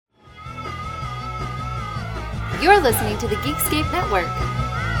You're listening to the Geekscape Network.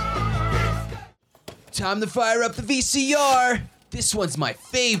 Time to fire up the VCR. This one's my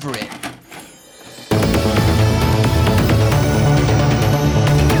favorite.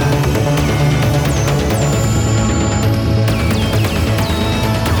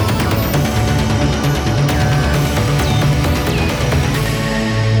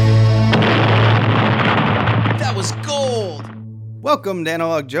 That was gold. Welcome to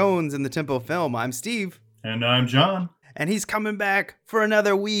Analog Jones in the Temple of Film. I'm Steve. And I'm John. And he's coming back for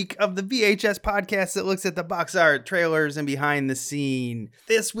another week of the VHS podcast that looks at the box art, trailers, and behind the scene.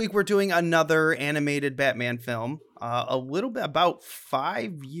 This week we're doing another animated Batman film. A little bit, about 4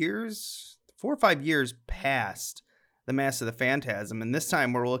 or 5 years past The Mask of the Phantasm. And this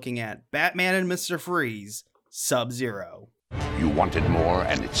time we're looking at Batman and Mr. Freeze, Sub-Zero. You wanted more,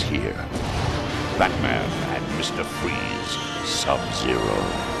 and it's here. Batman and Mr. Freeze,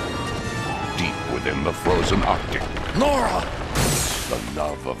 Sub-Zero. Deep within the frozen Arctic, Nora! The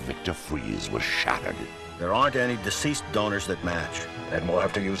love of Victor Freeze was shattered. There aren't any deceased donors that match. Then we'll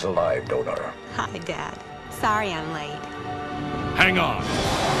have to use a live donor. Hi, Dad. Sorry I'm late. Hang on!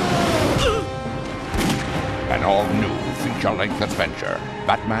 An all-new feature-length adventure.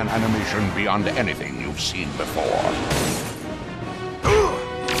 Batman animation beyond anything you've seen before.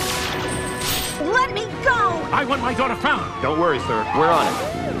 Let me go! I want my daughter found. Don't worry, sir. We're on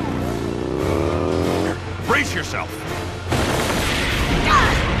it. Brace yourself.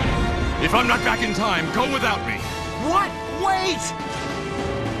 If I'm not back in time, go without me. What? Wait!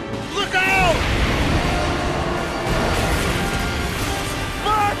 Look out!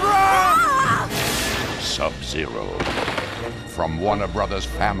 Sub-Zero. From Warner Brothers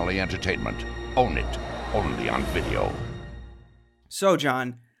Family Entertainment. Own it. Only on video. So,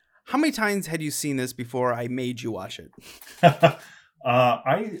 John, how many times had you seen this before I made you watch it?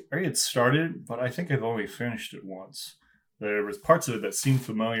 I had started, but I think I've only finished it once. There was parts of it that seemed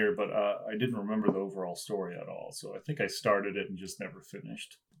familiar, but I didn't remember the overall story at all. So I think I started it and just never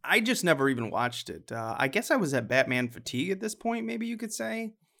finished. I just never even watched it. I guess I was at Batman fatigue at this point, maybe you could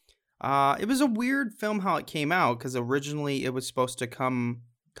say. It was a weird film how it came out, because originally it was supposed to come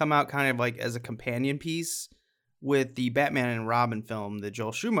out kind of like as a companion piece with the Batman and Robin film, the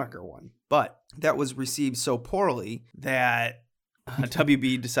Joel Schumacher one. But that was received so poorly that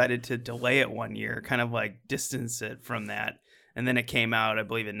WB decided to delay it 1 year, kind of like distance it from that. And then it came out, I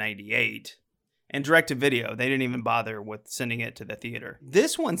believe, in 98. And direct to video, they didn't even bother with sending it to the theater.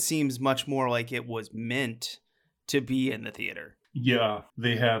 This one seems much more like it was meant to be in the theater. Yeah,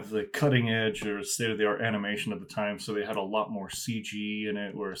 they have the cutting edge or state-of-the-art animation at the time, so they had a lot more CG in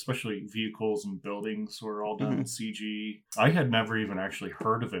it, where especially vehicles and buildings were all done in CG. I had never even actually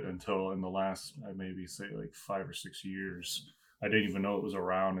heard of it until in the last, I maybe say like 5 or 6 years. I didn't even know it was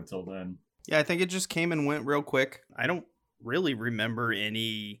around until then. Yeah, I think it just came and went real quick. I don't really remember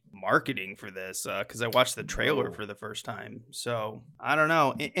any marketing for this because I watched the trailer for the first time. So I don't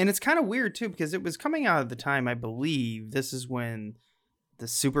know. And it's kind of weird too, because it was coming out at the time, I believe this is when the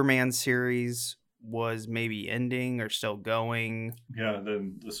Superman series was maybe ending or still going. Yeah,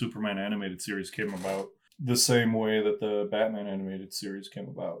 then the Superman animated series came about the same way that the Batman animated series came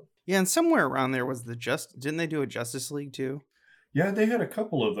about. Yeah, and somewhere around there was didn't they do a Justice League too? Yeah, they had a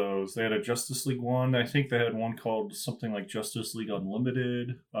couple of those. They had a Justice League one. I think they had one called something like Justice League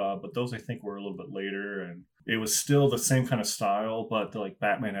Unlimited. But those I think were a little bit later, and it was still the same kind of style. But like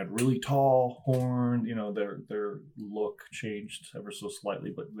Batman had really tall horn. You know, their look changed ever so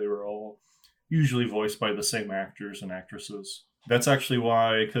slightly, but they were all usually voiced by the same actors and actresses. That's actually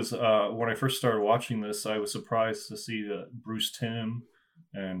why, because when I first started watching this, I was surprised to see that Bruce Timm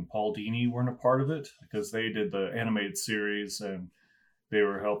and Paul Dini weren't a part of it, because they did the animated series and they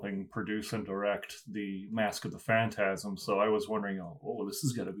were helping produce and direct the Mask of the Phantasm. So I was wondering, oh, this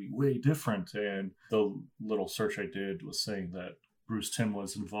is going to be way different. And the little search I did was saying that Bruce Timm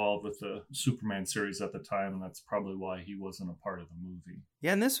was involved with the Superman series at the time, and that's probably why he wasn't a part of the movie.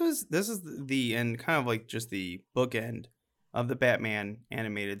 Yeah, and this is the end, kind of like just the bookend of the Batman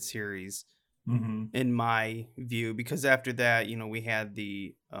animated series. In my view, because after that, you know, we had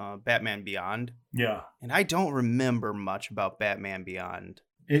the Batman Beyond. Yeah. And I don't remember much about Batman Beyond.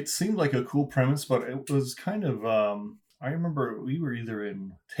 It seemed like a cool premise, but it was kind of, I remember we were either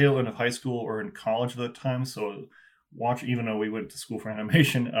in tail end of high school or in college at that time. So even though we went to school for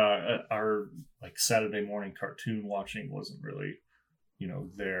animation, our like Saturday morning cartoon watching wasn't really, you know,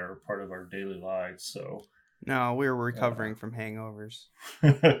 part of our daily lives. So no, we were recovering from hangovers.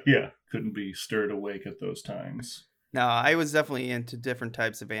 Yeah, couldn't be stirred awake at those times. No, I was definitely into different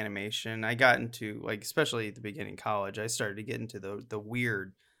types of animation. I got into, like, especially at the beginning of college, I started to get into the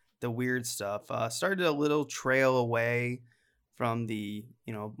weird the weird stuff. Started a little trail away from the,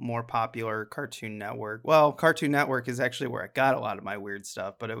 more popular Cartoon Network. Well, Cartoon Network is actually where I got a lot of my weird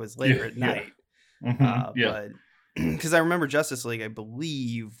stuff, but it was later at night. But because I remember Justice League, I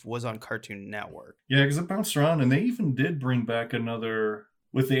believe, was on Cartoon Network. Yeah, because it bounced around, and they even did bring back another.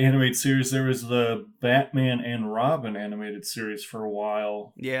 With the animated series, there was the Batman and Robin animated series for a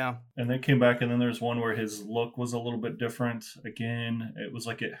while. Yeah. And that came back, and then there's one where his look was a little bit different. Again, it was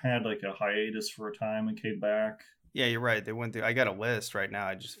like it had like a hiatus for a time and came back. Yeah, you're right. They went through. I got a list right now.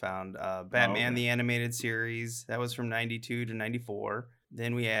 I just found Batman the animated series. That was from 92 to 94.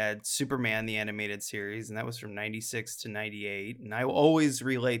 Then we had Superman the animated series, and that was from 96 to 98. And I will always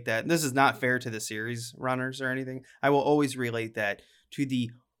relate that. This is not fair to the series runners or anything. I will always relate that to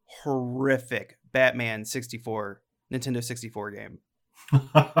the horrific Batman 64 Nintendo 64 game.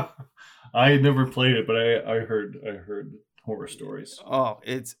 I never played it, but I heard horror stories. Oh,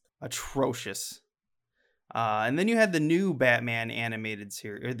 it's atrocious. And then you had the new Batman animated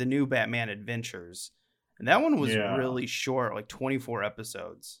series, or the new Batman Adventures. And that one was really short, like 24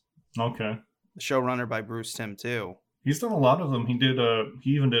 episodes. Okay. The showrunner by Bruce Timm too. He's done a lot of them. He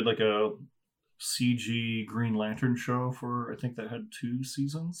even did like a CG Green Lantern show for, I think that had 2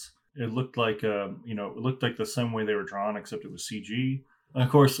 seasons. It looked like it looked like the same way they were drawn, except it was CG. And of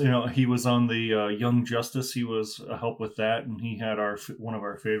course, he was on the Young Justice. He was a help with that, and he had one of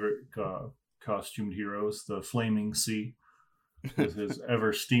our favorite costumed heroes, the Flaming Sea, with his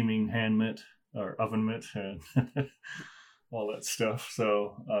ever steaming hand mitt or oven mitt and all that stuff.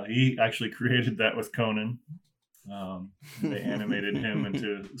 So he actually created that with Conan. They animated him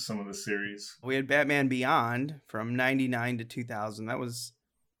into some of the series. We had Batman Beyond from 99 to 2000. That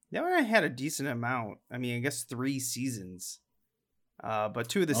one I had a decent amount. I mean, I guess 3 seasons. But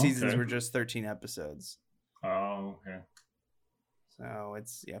 2 of the seasons were just 13 episodes. Oh, okay. So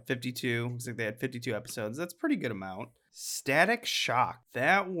it's 52. Looks like they had 52 episodes. That's a pretty good amount. Static Shock.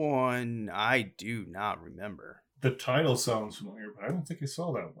 That one I do not remember. The title sounds familiar, but I don't think I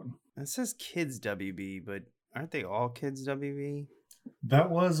saw that one. It says Kids WB, but aren't they all Kids WB? That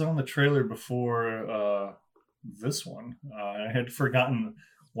was on the trailer before this one. I had forgotten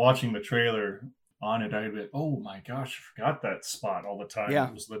watching the trailer on it. I'd be like, oh my gosh, I forgot that spot all the time. Yeah.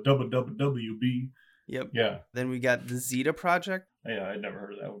 It was the WWWB. Yep. Yeah. Then we got the Zeta Project. Yeah, I'd never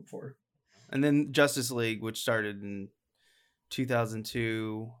heard of that one before. And then Justice League, which started in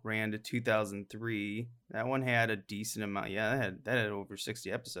 2002, ran to 2003. That one had a decent amount. Yeah, that had over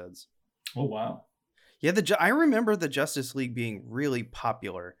 60 episodes. Oh, wow. Yeah, I remember the Justice League being really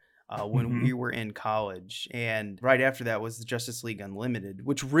popular when we were in college. And right after that was the Justice League Unlimited,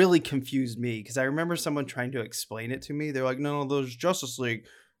 which really confused me because I remember someone trying to explain it to me. They're like, no, there's Justice League,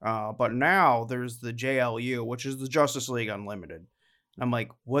 but now there's the JLU, which is the Justice League Unlimited. And I'm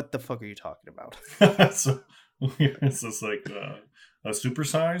like, what the fuck are you talking about? So, is this like a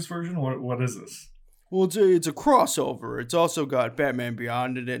supersized version? What is this? Well, it's a crossover. It's also got Batman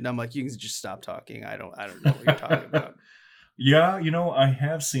Beyond in it, and I'm like, you can just stop talking. I don't know what you're talking about. Yeah, I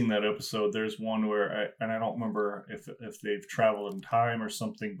have seen that episode. There's one where I don't remember if they've traveled in time or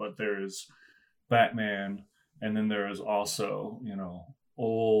something, but there's Batman, and then there is also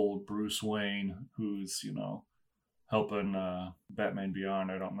old Bruce Wayne who's helping Batman Beyond.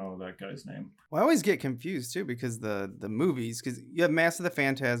 I don't know that guy's name. Well, I always get confused too because the movies, because you have Mask of the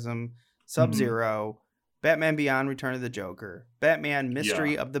Phantasm, Sub-Zero, Batman Beyond, Return of the Joker, Batman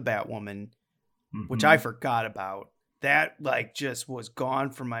Mystery of the Batwoman, which I forgot about. That just was gone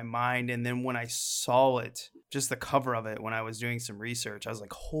from my mind. And then when I saw it, just the cover of it, when I was doing some research, I was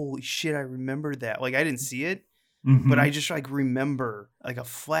like, holy shit, I remember that. Like I didn't see it, but I just remember a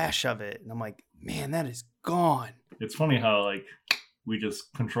flash of it. And I'm like, man, that is gone. It's funny how we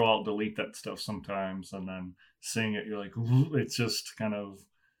just Control-Alt-Delete that stuff sometimes, and then seeing it, you're like, it's just kind of,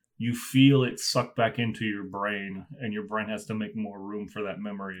 you feel it suck back into your brain, and your brain has to make more room for that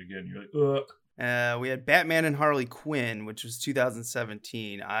memory again. You're like, ugh. We had Batman and Harley Quinn, which was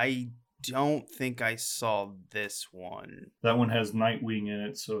 2017. I don't think I saw this one. That one has Nightwing in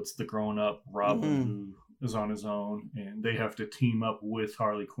it, so it's the grown-up Robin who is on his own, and they have to team up with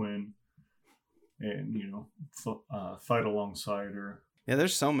Harley Quinn and fight alongside her. Yeah,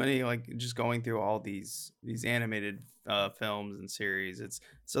 there's so many, just going through all these animated films and series.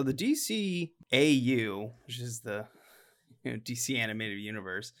 So the DC AU, which is the DC animated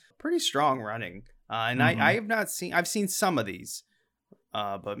universe, pretty strong running. And I have not seen, I've seen some of these,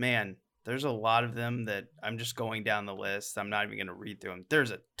 but man, there's a lot of them that I'm just going down the list. I'm not even going to read through them. There's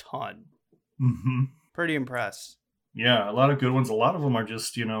a ton. Pretty impressed. Yeah, a lot of good ones. A lot of them are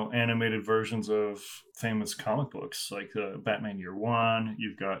just, animated versions of famous comic books, like Batman Year One.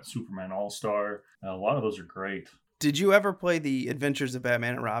 You've got Superman All-Star. A lot of those are great. Did you ever play the Adventures of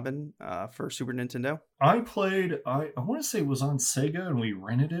Batman and Robin for Super Nintendo? I want to say it was on Sega, and we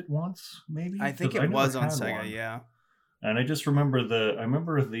rented it once, maybe? I think it was on Sega, yeah. And I just remember the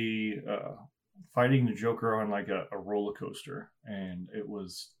fighting the Joker on like a roller coaster, and it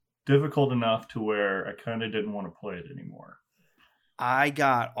was difficult enough to where I kind of didn't want to play it anymore. I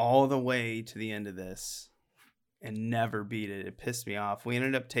got all the way to the end of this and never beat it. It pissed me off. We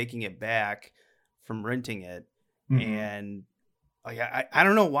ended up taking it back from renting it. Mm-hmm. And like I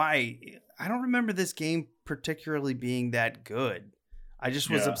don't know why. I don't remember this game particularly being that good. I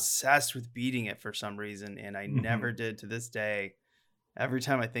just was obsessed with beating it for some reason, and I never did to this day. Every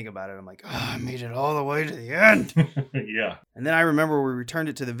time I think about it, I'm like, I made it all the way to the end. Yeah. And then I remember we returned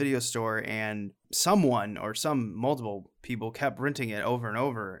it to the video store, and multiple people kept renting it over and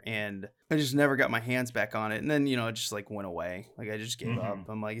over, and I just never got my hands back on it. And then, it just like went away. Like I just gave up.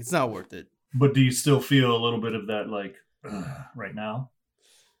 I'm like, it's not worth it. But do you still feel a little bit of that, like, right now?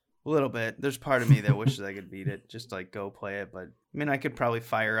 A little bit. There's part of me that wishes I could beat it, just like go play it. But I mean, I could probably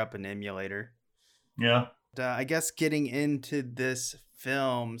fire up an emulator. Yeah. I guess getting into this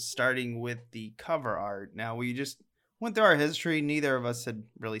film, starting with the cover art. Now, we just went through our history. Neither of us had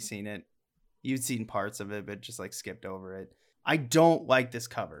really seen it. You'd seen parts of it, but just like skipped over it. I don't like this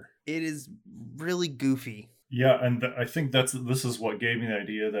cover. It is really goofy. Yeah, and I think this is what gave me the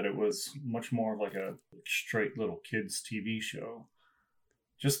idea that it was much more like a straight little kids TV show.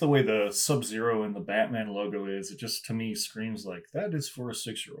 Just the way the Sub-Zero and the Batman logo is, it just to me screams like that is for a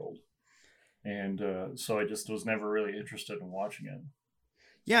 6-year-old. And so I just was never really interested in watching it.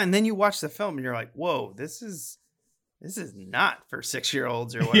 Yeah, and then you watch the film and you're like, whoa, this is not for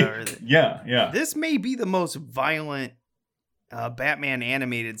 6-year-olds or whatever. Yeah. This may be the most violent Batman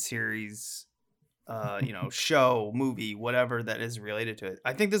animated series, show, movie, whatever that is related to it.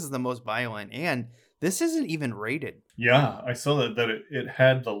 I think this is the most violent, and this isn't even rated. Yeah, I saw that it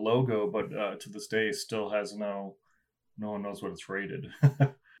had the logo, but to this day still has no one knows what it's rated.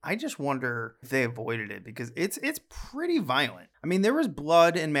 I just wonder if they avoided it because it's pretty violent. I mean, there was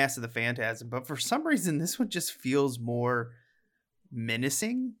blood in Mask of the Phantasm, but for some reason, this one just feels more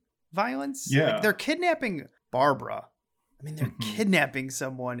menacing violence. Yeah. Like they're kidnapping Barbara. I mean, they're kidnapping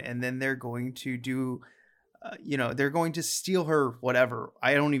someone, and then they're going to do, they're going to steal her, whatever.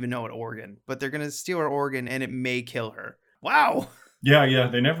 I don't even know what organ, but they're going to steal her organ, and it may kill her. Wow. Yeah.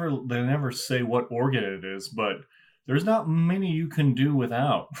 They never say what organ it is, but there's not many you can do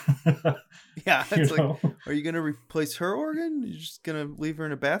without. Yeah, it's like, are you going to replace her organ? You're just going to leave her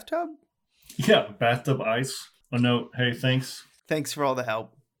in a bathtub? Yeah, bathtub ice. A note, hey, thanks. Thanks for all the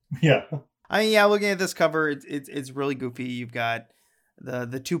help. Yeah. Looking at this cover, it's really goofy. You've got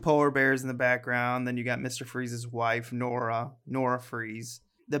the two polar bears in the background. Then you got Mr. Freeze's wife, Nora Freeze.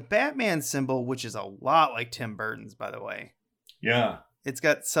 The Batman symbol, which is a lot like Tim Burton's, by the way. Yeah. It's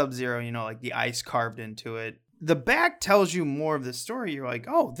got Sub-Zero, like the ice carved into it. The back tells you more of the story. You're like,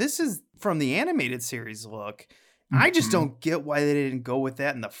 oh, this is from the animated series look. I just don't get why they didn't go with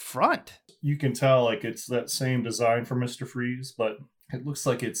that in the front. You can tell like it's that same design for Mr. Freeze, but it looks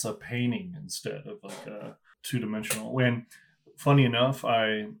like it's a painting instead of like a two-dimensional. When, funny enough,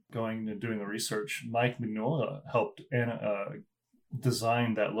 doing the research, Mike Mignola helped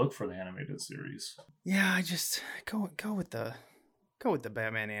design that look for the animated series. Yeah, I just go with the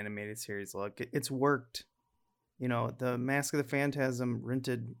Batman animated series look. It's worked. The Mask of the Phantasm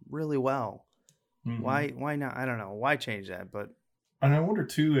rented really well. Mm-hmm. Why not? I don't know. Why change that? But and I wonder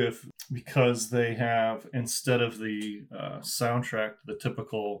too if because they have, instead of the soundtrack, the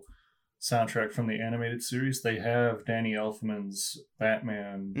typical soundtrack from the animated series, they have Danny Elfman's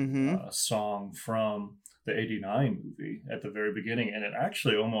Batman song from the '89 movie at the very beginning, and it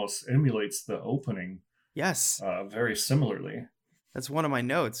actually almost emulates the opening. Yes. Very similarly. That's one of my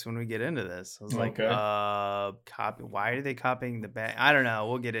notes when we get into this. I was like, copy. Why are they copying the Bat? I don't know.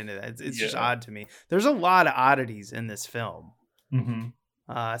 We'll get into that. It's just odd to me. There's a lot of oddities in this film.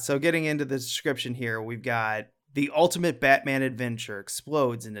 Mm-hmm. So getting into the description here, we've got the ultimate Batman adventure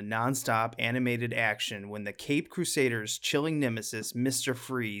explodes into nonstop animated action when the Caped Crusader's chilling nemesis, Mr.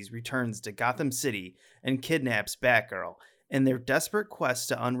 Freeze, returns to Gotham City and kidnaps Batgirl. In their desperate quest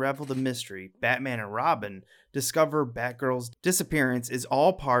to unravel the mystery, Batman and Robin discover Batgirl's disappearance is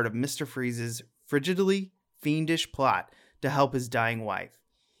all part of Mr. Freeze's frigidly fiendish plot to help his dying wife.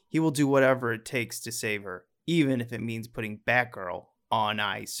 He will do whatever it takes to save her, even if it means putting Batgirl on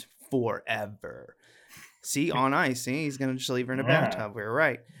ice forever. See, on ice. See, he's going to just leave her in a bathtub. We were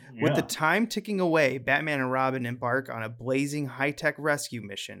right. Yeah. With the time ticking away, Batman and Robin embark on a blazing high-tech rescue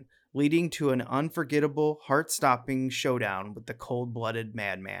mission, leading to an unforgettable, heart-stopping showdown with the cold-blooded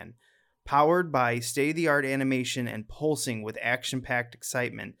madman. Powered by state-of-the-art animation and pulsing with action-packed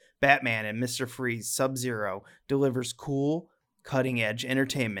excitement, Batman and Mr. Freeze Sub-Zero delivers cool, cutting-edge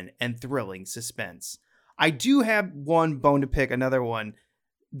entertainment and thrilling suspense. I do have one bone to pick, another one.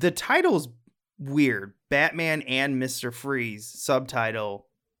 The title's weird. Batman and Mr. Freeze, subtitle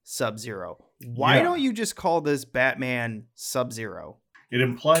Sub-Zero. Why don't you just call this Batman Sub-Zero? It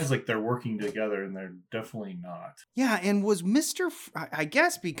implies like they're working together, and they're definitely not. Yeah, and was I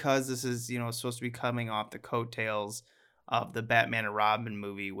guess because this is, supposed to be coming off the coattails of the Batman and Robin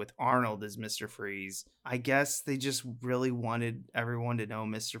movie with Arnold as Mr. Freeze, I guess they just really wanted everyone to know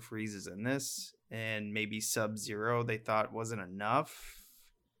Mr. Freeze is in this, and maybe Sub-Zero they thought wasn't enough,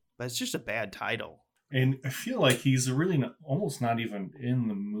 but it's just a bad title. And I feel like he's really almost not even in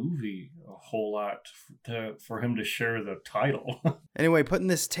the movie a whole lot for him to share the title. Anyway, putting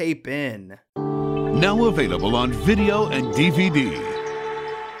this tape in. Now available on video and DVD.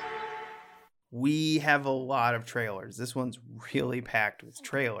 We have a lot of trailers. This one's really packed with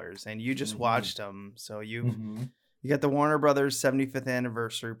trailers, and you just watched them. So you got the Warner Brothers 75th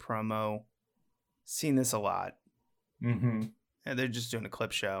anniversary promo. Seen this a lot. Mm-hmm. And they're just doing a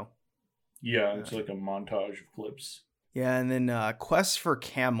clip show. Yeah, it's like a montage of clips. Yeah, and then Quest for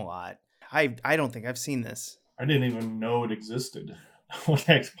Camelot. I don't think I've seen this. I didn't even know it existed. When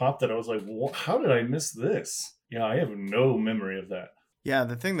I popped it, I was like, how did I miss this? Yeah, I have no memory of that. Yeah,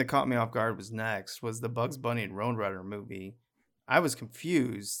 the thing that caught me off guard was the Bugs Bunny and Roadrunner movie. I was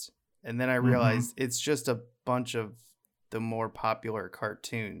confused, and then I realized it's just a bunch of the more popular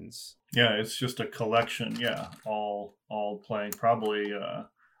cartoons. Yeah, it's just a collection. Yeah, all playing probably.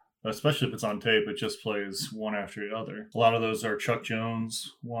 Especially if it's on tape, it just plays one after the other. A lot of those are Chuck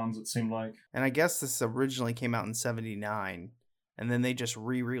Jones ones, it seemed like. And I guess this originally came out in 1979, and then they just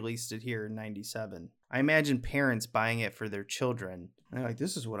re-released it here in 1997. I imagine parents buying it for their children. They're like,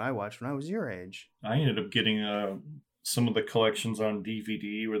 this is what I watched when I was your age. I ended up getting some of the collections on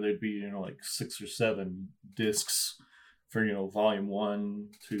DVD where they'd be, like 6 or 7 discs for, volume 1,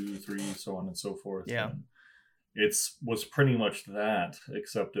 2, 3, so on and so forth. Yeah. And it was pretty much that,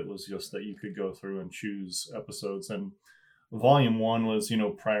 except it was just that you could go through and choose episodes. And volume 1 was,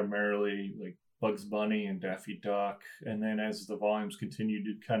 primarily like Bugs Bunny and Daffy Duck. And then as the volumes continued,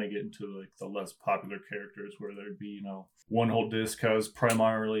 you'd kind of get into like the less popular characters where there'd be, one whole disc has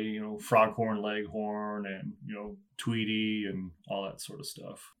primarily, Froghorn, Leghorn, and, Tweety and all that sort of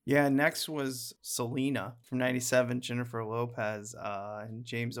stuff. Yeah, next was Selena from 1997, Jennifer Lopez, and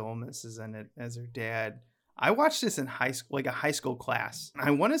James Olmos is in it as her dad. I watched this in high school, like a high school class. I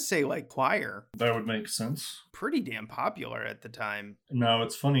want to say like choir. That would make sense. Pretty damn popular at the time. No,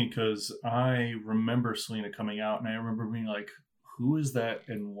 it's funny because I remember Selena coming out and I remember being like, who is that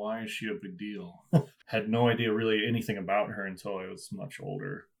and why is she a big deal? Had no idea really anything about her until I was much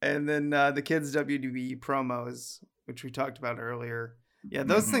older. And then the kids' WDB promos, which we talked about earlier. Yeah,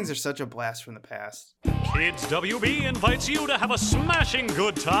 those things are such a blast from the past. Kids WB invites you to have a smashing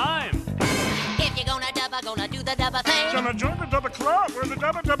good time. If you're gonna do the dubba thing. Gonna join the dubba club where the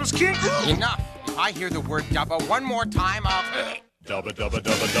dubba's king. Enough. If I hear the word dubba one more time, I'll... Dubba, dubba,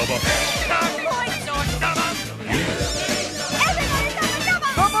 dubba, dubba. Dubba, dubba. Everybody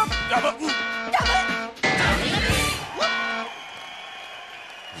dubba, dubba. Dubba, dubba.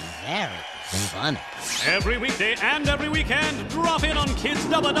 Very funny. Every weekday and every weekend, drop in on Kids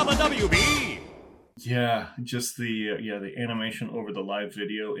Dubba Dubba WB. Yeah, just the animation over the live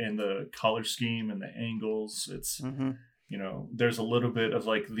video and the color scheme and the angles. It's there's a little bit of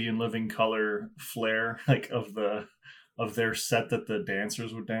like the In Living Color flair, like of their set that the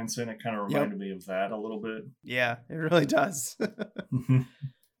dancers would dance in. It kind of reminded me of that a little bit. Yeah, it really does.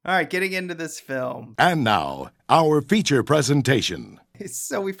 All right, getting into this film. And now, our feature presentation.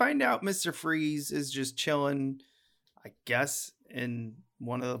 So we find out Mr. Freeze is just chilling, I guess, in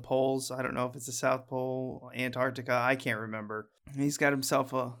one of the poles. I don't know if it's the South Pole, Antarctica. I can't remember. He's got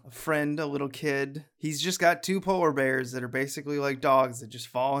himself a friend, a little kid. He's just got 2 polar bears that are basically like dogs that just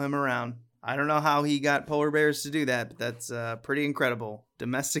follow him around. I don't know how he got polar bears to do that, but that's pretty incredible.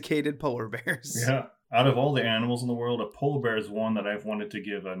 Domesticated polar bears. Yeah. Out of all the animals in the world, a polar bear is one that I've wanted to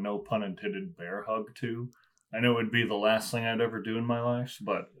give a no pun intended bear hug to. I know it would be the last thing I'd ever do in my life,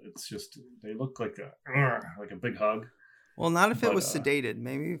 but it's just, they look like a big hug. Well, not if it was sedated.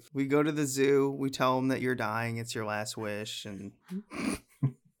 Maybe if we go to the zoo, we tell them that you're dying, it's your last wish, and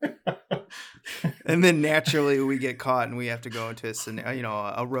And then naturally we get caught and we have to go into a scenario,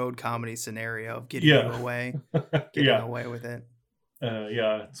 a road comedy scenario of getting away with it.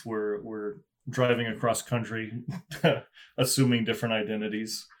 It's we're driving across country, assuming different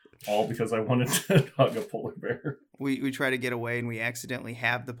identities, all because I wanted to hug a polar bear. We try to get away and we accidentally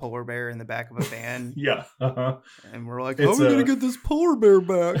have the polar bear in the back of a van. Yeah. And we're like, how are we going to get this polar bear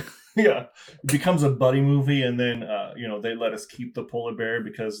back? Yeah. It becomes a buddy movie, and then, they let us keep the polar bear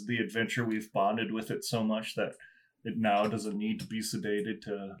because the adventure, we've bonded with it so much that it now doesn't need to be sedated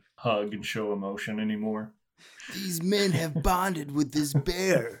to hug and show emotion anymore. These men have bonded with this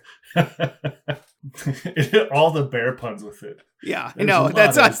bear. All the bear puns with it. Yeah, I know.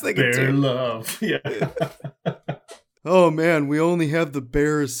 That's what I was thinking bear too. Love. Yeah. Oh man, we only have the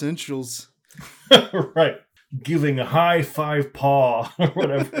bare essentials. Right. Giving a high five paw or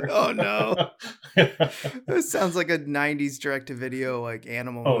whatever. Oh no. This sounds like a 90s direct-to-video like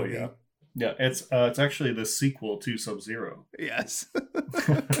animal movie. Yeah. Yeah, it's actually the sequel to Sub-Zero. Yes.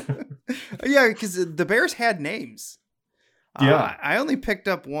 Yeah, because the bears had names. Yeah. I only picked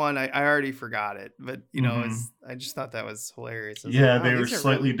up one. I already forgot it, but I just thought that was hilarious. They were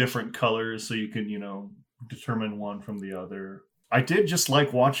slightly different colors, so you can determine one from the other. I did just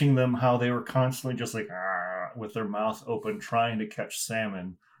like watching them, how they were constantly just like with their mouth open trying to catch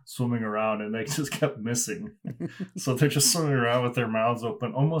salmon swimming around, and they just kept missing. So they're just swimming around with their mouths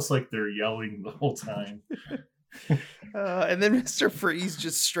open, almost like they're yelling the whole time. And then Mr. Freeze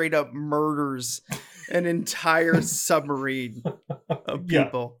just straight up murders an entire submarine of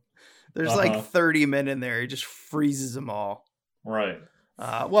people. There's like 30 men in there. He just freezes them all. Right.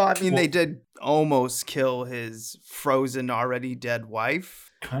 They did almost kill his frozen, already dead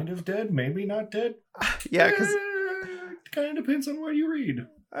wife. Kind of dead, maybe not dead. Yeah, because it kind of depends on what you read.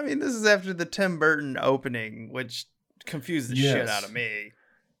 I mean, this is after the Tim Burton opening, which confused the shit out of me.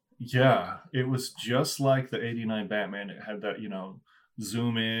 Yeah, it was just like the 89 Batman. It had that,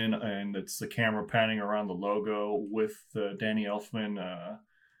 zoom in, and it's the camera panning around the logo with the Danny Elfman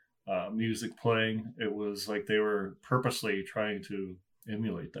music playing. It was like they were purposely trying to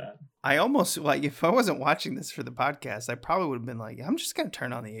emulate that. I almost, like, if I wasn't watching this for the podcast, I probably would have been like, I'm just going to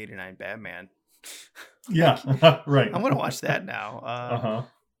turn on the 89 Batman. Yeah, right. I'm going to watch that now.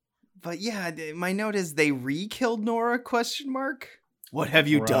 But yeah, my note is they re-killed Nora, ? What have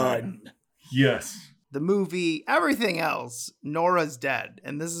you done? Yes. The movie, everything else, Nora's dead.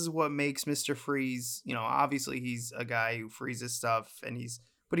 And this is what makes Mr. Freeze, obviously he's a guy who freezes stuff,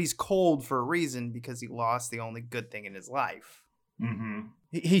 but he's cold for a reason, because he lost the only good thing in his life. Mm-hmm.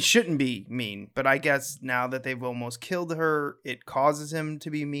 He shouldn't be mean, but I guess now that they've almost killed her, it causes him to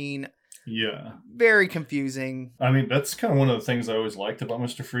be mean. Yeah. Very confusing. I mean, that's kind of one of the things I always liked about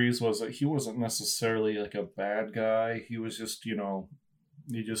Mr. Freeze, was that he wasn't necessarily like a bad guy. He was just,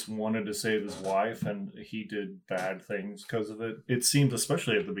 he just wanted to save his wife, and he did bad things because of it. It seemed,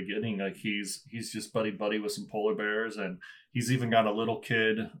 especially at the beginning, like he's just buddy with some polar bears, and he's even got a little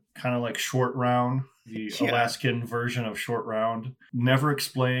kid, kind of like Short Round, the Alaskan version of Short Round. Never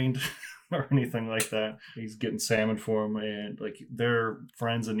explained or anything like that. He's getting salmon for him, and like they're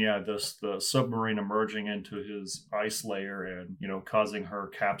friends, and the submarine emerging into his ice layer and causing her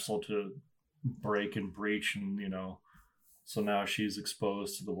capsule to break and breach, and so now she's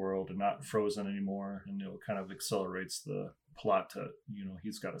exposed to the world and not frozen anymore, and it kind of accelerates the plot to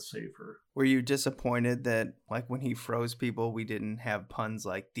he's got to save her. Were you disappointed that, like, when he froze people, we didn't have puns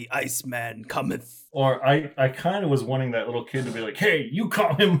like "the Iceman cometh"? Or I kind of was wanting that little kid to be like, "Hey, you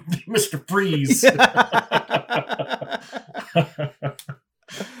call him Mr. Freeze."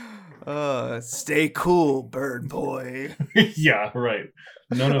 Stay cool, bird boy. Yeah, right.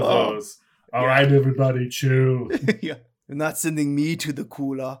 None of those. All right, everybody, chill. Yeah. You're not sending me to the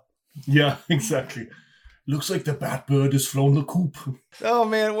cooler. Yeah, exactly. Looks like the Batbird has flown the coop. Oh,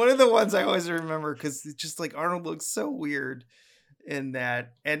 man. One of the ones I always remember, because it's just like Arnold looks so weird in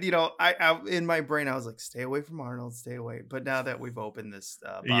that. And, I in my brain, I was like, stay away from Arnold, stay away. But now that we've opened this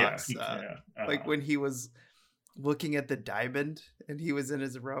box, like when he was looking at the diamond and he was in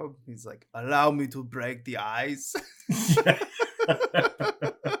his robe, he's like, allow me to break the ice.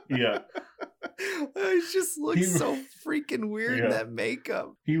 Yeah. He just looks so freaking weird in that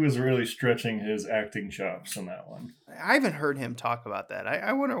makeup. He was really stretching his acting chops in that one. I haven't heard him talk about that.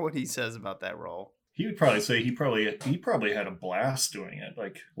 I wonder what he says about that role. He would probably say he probably had a blast doing it.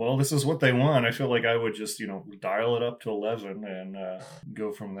 Like, well, this is what they want. I feel like I would just, dial it up to 11 and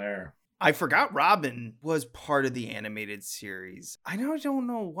go from there. I forgot Robin was part of the animated series. I don't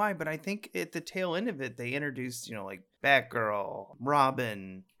know why, but I think at the tail end of it, they introduced, like Batgirl,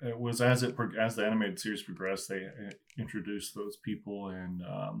 Robin. It was as the animated series progressed, they introduced those people, and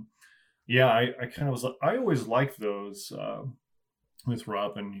Yeah, I kind of was. I always liked those with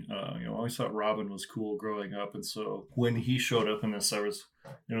Robin. I always thought Robin was cool growing up, and so when he showed up in this, I was,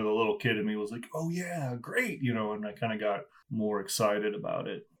 the little kid in me was like, "Oh yeah, great!" And I kind of got more excited about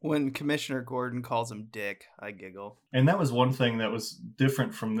it. When Commissioner Gordon calls him Dick, I giggle. And that was one thing that was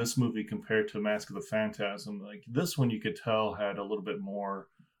different from this movie compared to Mask of the Phantasm. Like this one, you could tell had a little bit more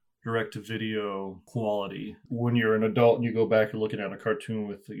direct-to-video quality. When you're an adult and you go back and looking at a cartoon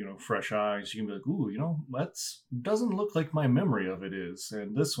with fresh eyes, you can be like, "Ooh, that doesn't look like my memory of it is."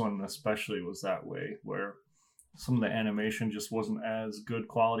 And this one especially was that way, where some of the animation just wasn't as good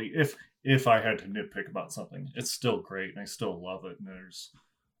quality. If I had to nitpick about something, it's still great and I still love it, and there's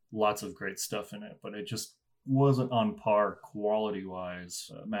lots of great stuff in it, but it just wasn't on par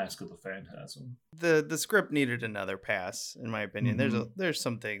quality-wise. Mask of the Phantasm. The script needed another pass, in my opinion. There's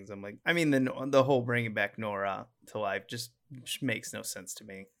some things I'm like, the whole bringing back Nora to life just makes no sense to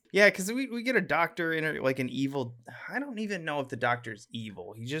me. Yeah, because we get a doctor in her, like an evil. I don't even know if the doctor's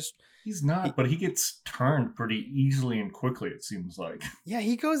evil. He's not, but he gets turned pretty easily and quickly, it seems like. Yeah,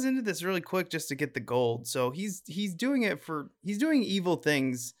 he goes into this really quick just to get the gold. So he's doing evil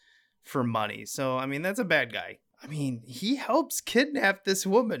things for money. So that's a bad guy. He helps kidnap this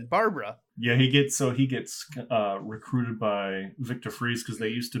woman, Barbara. Yeah, he gets recruited by Victor Fries because they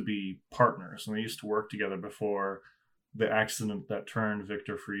used to be partners and they used to work together before the accident that turned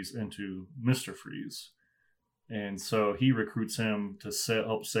Victor Fries into Mr. Freeze. And so he recruits him to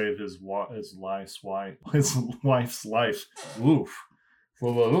help save his wife's life. Oof.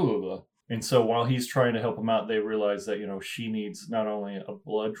 And so while he's trying to help him out, they realize that, she needs not only a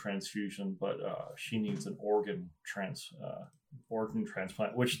blood transfusion, but she needs an organ transplant,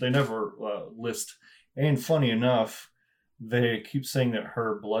 which they never list. And funny enough, they keep saying that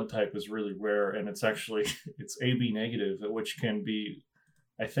her blood type is really rare, and it's AB negative, which can be,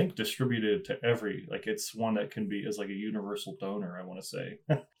 I think, distributed to it's one that can be as like a universal donor, I want to say.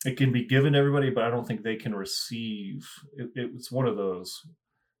 It can be given to everybody, but I don't think they can receive. It's one of those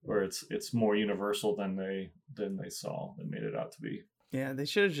where it's more universal than they made it out to be. Yeah, they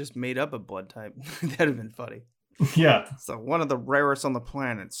should have just made up a blood type. That'd have been funny. Yeah. It's one of the rarest on the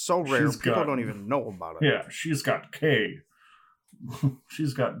planet. So rare, people don't even know about it. Yeah, she's got K.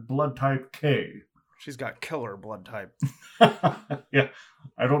 She's got blood type K. She's got killer blood type. Yeah.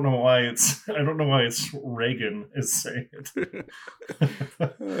 I don't know why it's Reagan is saying it.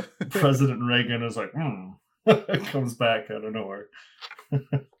 President Reagan is like, It comes back out of nowhere.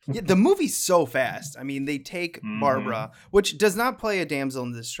 Yeah, the movie's so fast. They take Barbara, which does not play a damsel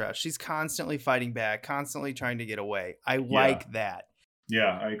in distress. She's constantly fighting back, constantly trying to get away. I like that.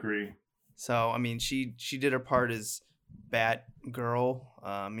 Yeah, I agree. So, she did her part as Batgirl.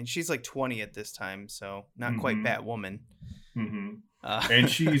 She's like 20 at this time, so not quite Batwoman. Mm-hmm. And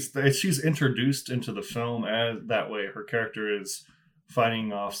she's introduced into the film as that way. Her character is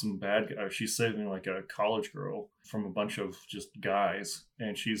fighting off some bad guys. She's saving like a college girl from a bunch of just guys,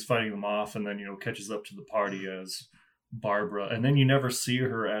 and she's fighting them off, and then catches up to the party as Barbara, and then you never see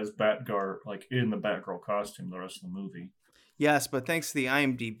her as Batgirl, like in the Batgirl costume, the rest of the movie. Yes, but thanks to the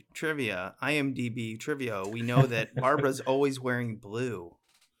IMDb trivia, we know that Barbara's always wearing blue.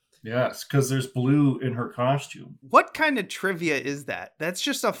 Yes, because there's blue in her costume. What kind of trivia is that? That's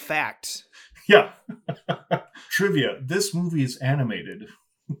just a fact. Yeah. Trivia. This movie is animated.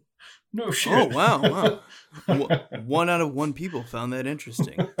 No shit. Oh, wow. 1 out of 1 people found that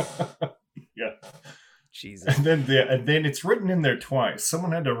interesting. Yeah. Jesus. And then it's written in there twice.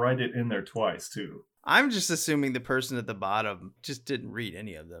 Someone had to write it in there twice, too. I'm just assuming the person at the bottom just didn't read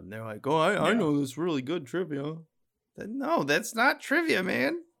any of them. They're like, I know this really good trivia. No, that's not trivia,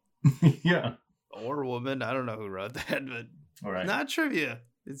 man. Yeah. Or woman. I don't know who wrote that, but all right. Not trivia.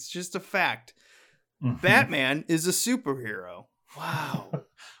 It's just a fact. Batman is a superhero. Wow.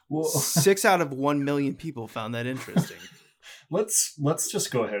 Well, 6 out of 1 million people found that interesting. Let's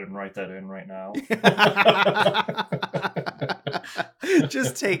just go ahead and write that in right now.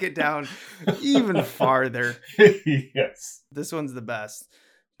 Just take it down even farther. Yes. This one's the best.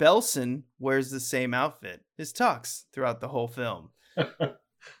 Belson wears the same outfit, his tux, throughout the whole film.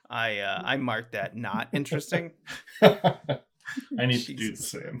 I marked that not interesting. I need to do the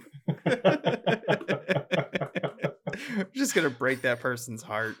same. I'm just gonna break that person's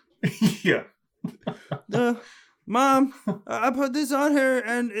heart. Yeah. Mom, I put this on her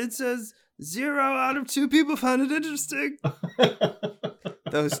and it says 0 out of 2 people found it interesting.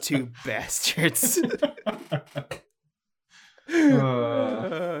 Those 2 bastards.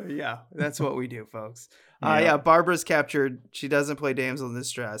 Yeah, that's what we do, folks. Yeah, Barbara's captured. She doesn't play damsel in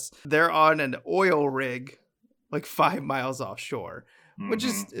distress. They're on an oil rig like 5 miles offshore. which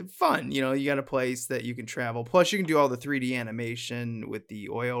is fun. You know, you got a place that you can travel. Plus, you can do all the 3D animation with the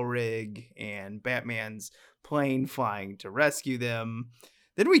oil rig and Batman's plane flying to rescue them.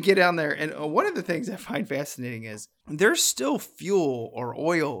 Then we get down there, and one of the things I find fascinating is there's still fuel or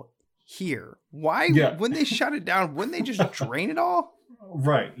oil here. Why, when they shut it down, wouldn't they just drain it all?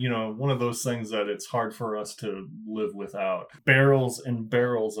 Right. You know, one of those things that it's hard for us to live without. Barrels and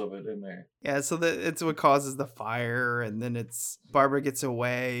barrels of it in there. Yeah, so it's what causes the fire, and then it's Barbara gets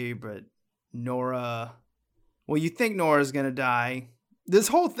away, but Nora... Well, you think Nora's going to die. This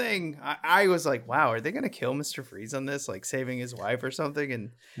whole thing, I was like, wow, are they going to kill Mr. Freeze on this? Like saving his wife or something?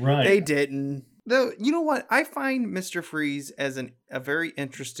 And they didn't. Though, you know what? I find Mr. Freeze as a very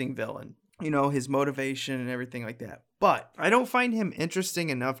interesting villain. You know, his motivation and everything like that. But I don't find him interesting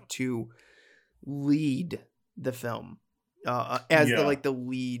enough to lead the film as the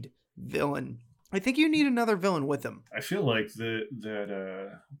lead villain. I think you need another villain with him. I feel like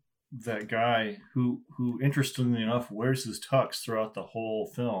that guy who interestingly enough wears his tux throughout the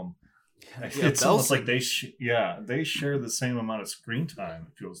whole film. It's almost like they share the same amount of screen time.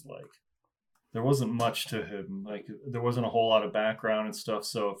 It feels like there wasn't much to him. Like there wasn't a whole lot of background and stuff.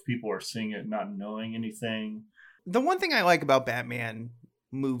 So if people are seeing it not knowing anything, the one thing I like about Batman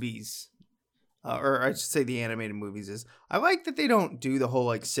movies, or I should say the animated movies, is I like that they don't do the whole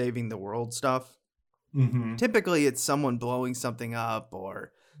like saving the world stuff. Mm-hmm. Typically, it's someone blowing something up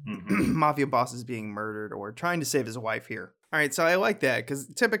or mafia bosses being murdered or trying to save his wife here. All right, so I like that because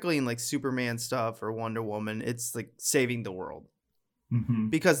typically in like Superman stuff or Wonder Woman, it's like saving the world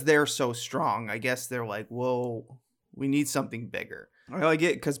because they're so strong. I guess they're like, whoa, we need something bigger. I like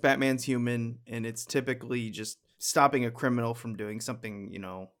it because Batman's human and it's typically just stopping a criminal from doing something, you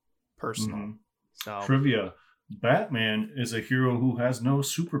know, personal. So trivia: Batman is a hero who has no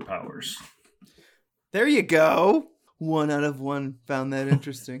superpowers. There you go. 1 out of 1 found that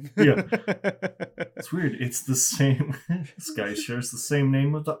interesting. Yeah. It's weird. It's the same. This guy shares the same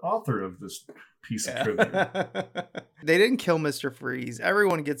name with the author of this piece of trivia. They didn't kill Mr. Freeze.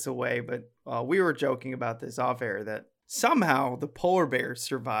 Everyone gets away, but we were joking about this off air that somehow the polar bears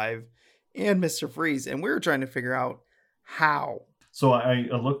survive and Mr. Freeze, and we were trying to figure out how. So I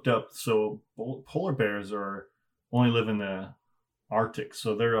looked up. So polar bears only live in the Arctic,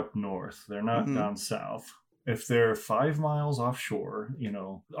 so they're up north. They're not down south. If they're 5 miles offshore, you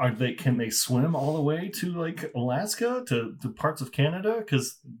know, can they swim all the way to like Alaska to parts of Canada?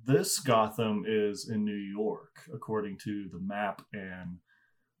 Because this Gotham is in New York, according to the map and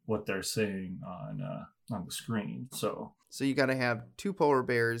what they're saying on the screen. So you got to have 2 polar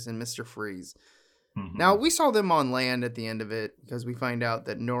bears and Mr. Freeze. Now, we saw them on land at the end of it because we find out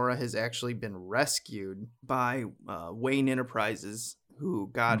that Nora has actually been rescued by Wayne Enterprises,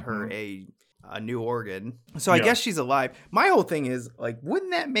 who got her a new organ. So I guess she's alive. My whole thing is, like,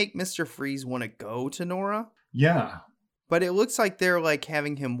 wouldn't that make Mr. Freeze want to go to Nora? Yeah. But it looks like they're, like,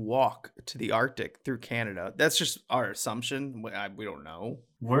 having him walk to the Arctic through Canada. That's just our assumption. We don't know.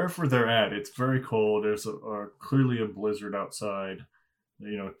 Wherever they're at, it's very cold. There's clearly a blizzard outside.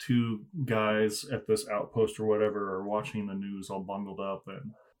 You know, 2 guys at this outpost or whatever are watching the news all bundled up.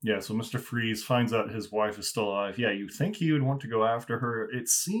 And yeah, so Mr. Freeze finds out his wife is still alive. Yeah, you think he would want to go after her. It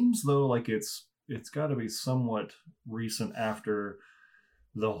seems, though, like it's got to be somewhat recent after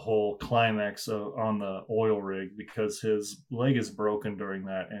the whole climax on the oil rig, because his leg is broken during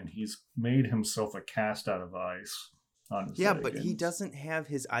that, and he's made himself a cast out of ice on his leg. But he doesn't have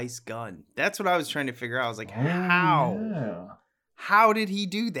his ice gun. That's what I was trying to figure out. I was like, how? Yeah. How did he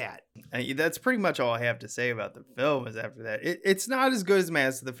do that? That's pretty much all I have to say about the film is after that. It's not as good as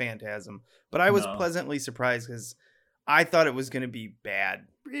Mask of the Phantasm, but I was pleasantly surprised because I thought it was going to be bad.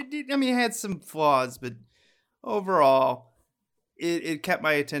 It had some flaws, but overall, it kept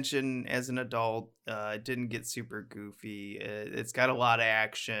my attention as an adult. It didn't get super goofy. It's got a lot of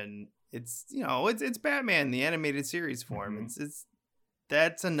action. It's Batman, the animated series form.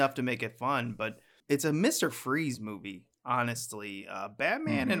 That's enough to make it fun, but it's a Mr. Freeze movie. Honestly,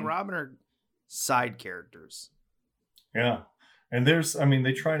 Batman and Robin are side characters. Yeah, and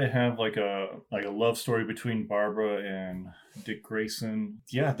they try to have like a love story between Barbara and Dick Grayson.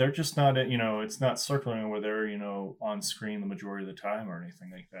 Yeah, they're just not, it's not circling where they're, on screen the majority of the time or anything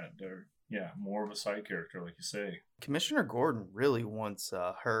like that. They're, more of a side character, like you say. Commissioner Gordon really wants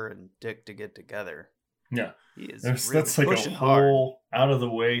her and Dick to get together. Yeah, he is. That's like a whole out of the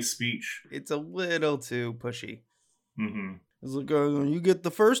way speech. It's a little too pushy. It's like, you get the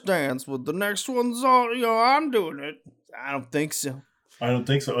first dance, but the next one's all, I'm doing it. I don't think so. And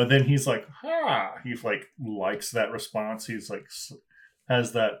then he's like, he like likes that response. He's like,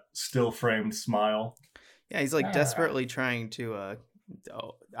 has that still framed smile. Yeah, he's like desperately trying to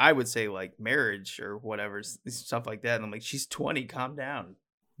I would say like marriage or whatever, stuff like that. And I'm like, she's 20, calm down.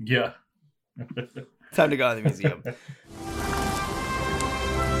 Yeah. Time to go to the museum.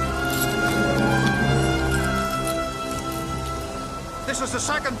 This is the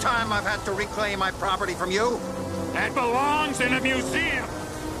second time I've had to reclaim my property from you. That belongs in a museum.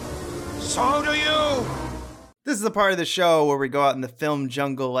 So do you. This is the part of the show where we go out in the film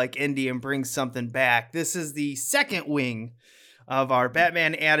jungle like Indy and bring something back. This is the second wing of our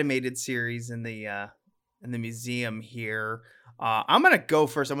Batman animated series in the museum here. I'm gonna go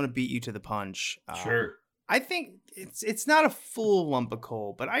first. I'm gonna beat you to the punch. Sure. I think it's not a full lump of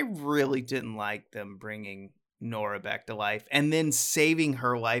coal, but I really didn't like them bringing Nora back to life and then saving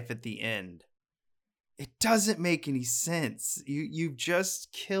her life at the end. It doesn't make any sense. You've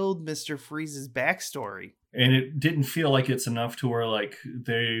just killed Mr. Freeze's backstory. And it didn't feel like it's enough to where like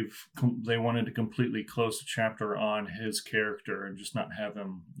they wanted to completely close the chapter on his character and just not have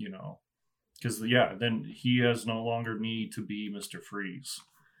him, because then he has no longer need to be Mr. Freeze,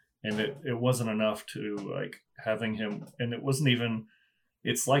 and it wasn't enough to like having him, and it wasn't even.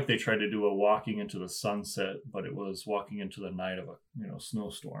 It's like they tried to do a walking into the sunset, but it was walking into the night of a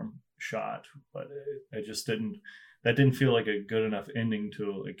snowstorm shot, but it just didn't. That didn't feel like a good enough ending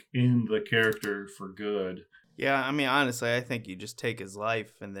to like end the character for good. Yeah, I mean, honestly, I think you just take his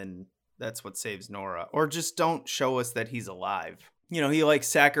life and then that's what saves Nora. Or just don't show us that he's alive. He like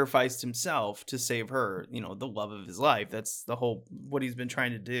sacrificed himself to save her, the love of his life. That's the whole, what he's been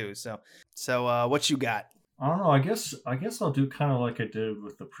trying to do. So what you got? I don't know. I guess I'll do kind of like I did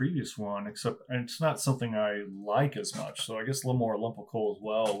with the previous one, except it's not something I like as much. So I guess a little more lump of coal as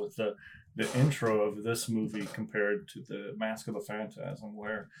well with the intro of this movie compared to the Mask of the Phantasm,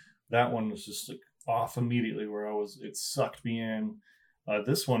 where that one was just like off immediately, where it sucked me in.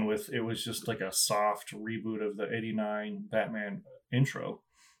 This one it was just like a soft reboot of the '89 Batman intro.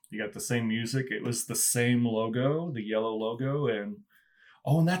 You got the same music. It was the same logo, the yellow logo, and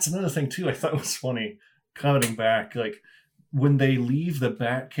that's another thing too. I thought was funny. Coming back, like when they leave the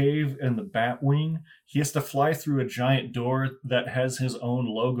Batcave and the Batwing, he has to fly through a giant door that has his own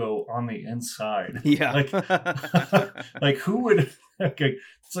logo on the inside. Yeah, like who would? Okay,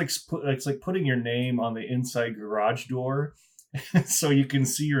 it's like putting your name on the inside garage door, so you can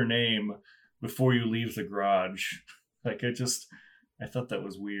see your name before you leave the garage. Like I thought that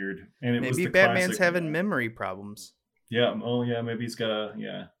was weird, and it maybe was Batman's having memory problems. Yeah. Oh, yeah. Maybe he's got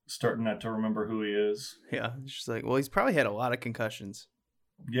starting not to remember who he is. Yeah. It's just like, well, he's probably had a lot of concussions.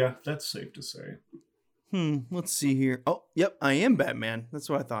 Yeah, that's safe to say. Let's see here. Oh, yep. I am Batman. That's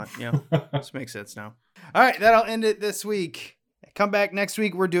what I thought. Yeah. This makes sense now. All right. That'll end it this week. Come back next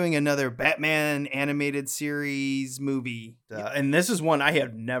week. We're doing another Batman animated series movie. And this is one I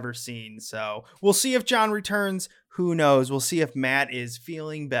have never seen. So we'll see if John returns. Who knows? We'll see if Matt is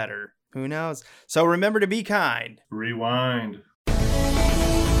feeling better. Who knows? So remember to be kind. Rewind.